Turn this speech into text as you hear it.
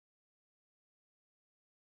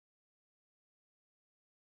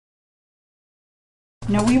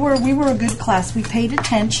No, we were a good class. We paid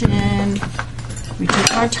attention. We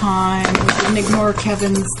took our time. We didn't ignore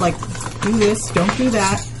Kevin's like, do this, don't do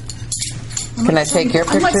that. Can I take your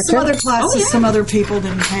picture Unlike some too? other classes, some other people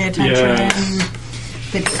didn't pay attention. Yeah.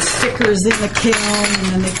 They put stickers in the kiln, and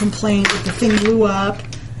then they complained that the thing blew up.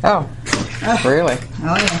 Oh, really?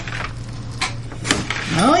 Oh yeah.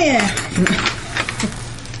 Oh yeah.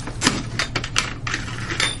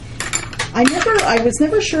 I was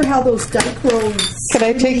never sure how those dike roads. Can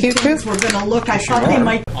I take you too? Were going to look. I thought they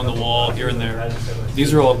might. On the wall here and there.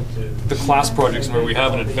 These are all the class projects where we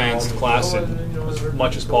have an advanced class in as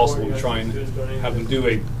much as possible. We try and have them do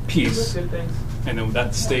a piece, and then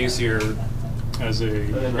that stays here as a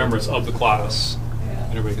remembrance of the class.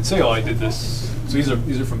 And everybody can say, "Oh, I did this." So these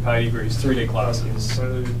are from Patty Gray's 3-day classes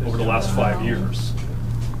over the last 5 years.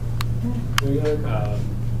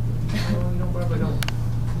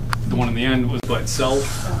 The one in the end was by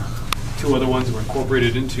itself. 2 other ones were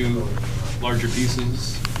incorporated into larger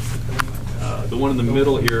pieces. The one in the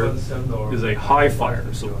middle here is a high fire,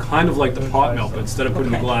 so kind of like the pot melt, but instead of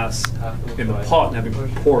putting the glass in the pot and having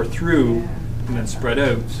it pour through and then spread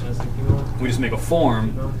out, we just make a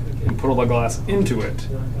form and put all the glass into it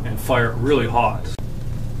and fire it really hot.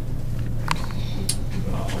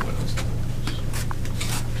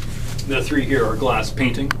 The 3 here are glass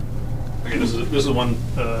painting. Okay, this is one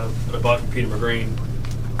that I bought from Peter McGrain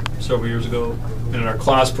several years ago. And in our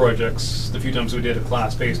class projects, the few times we did a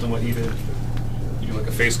class based on what he did, you do like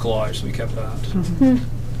a face collage, so we kept that.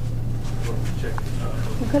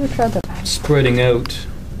 I could have tried that. Spreading out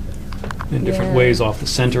in different ways off the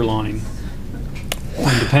center line.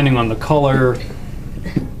 And depending on the color,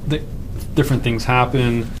 different things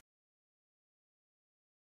happen.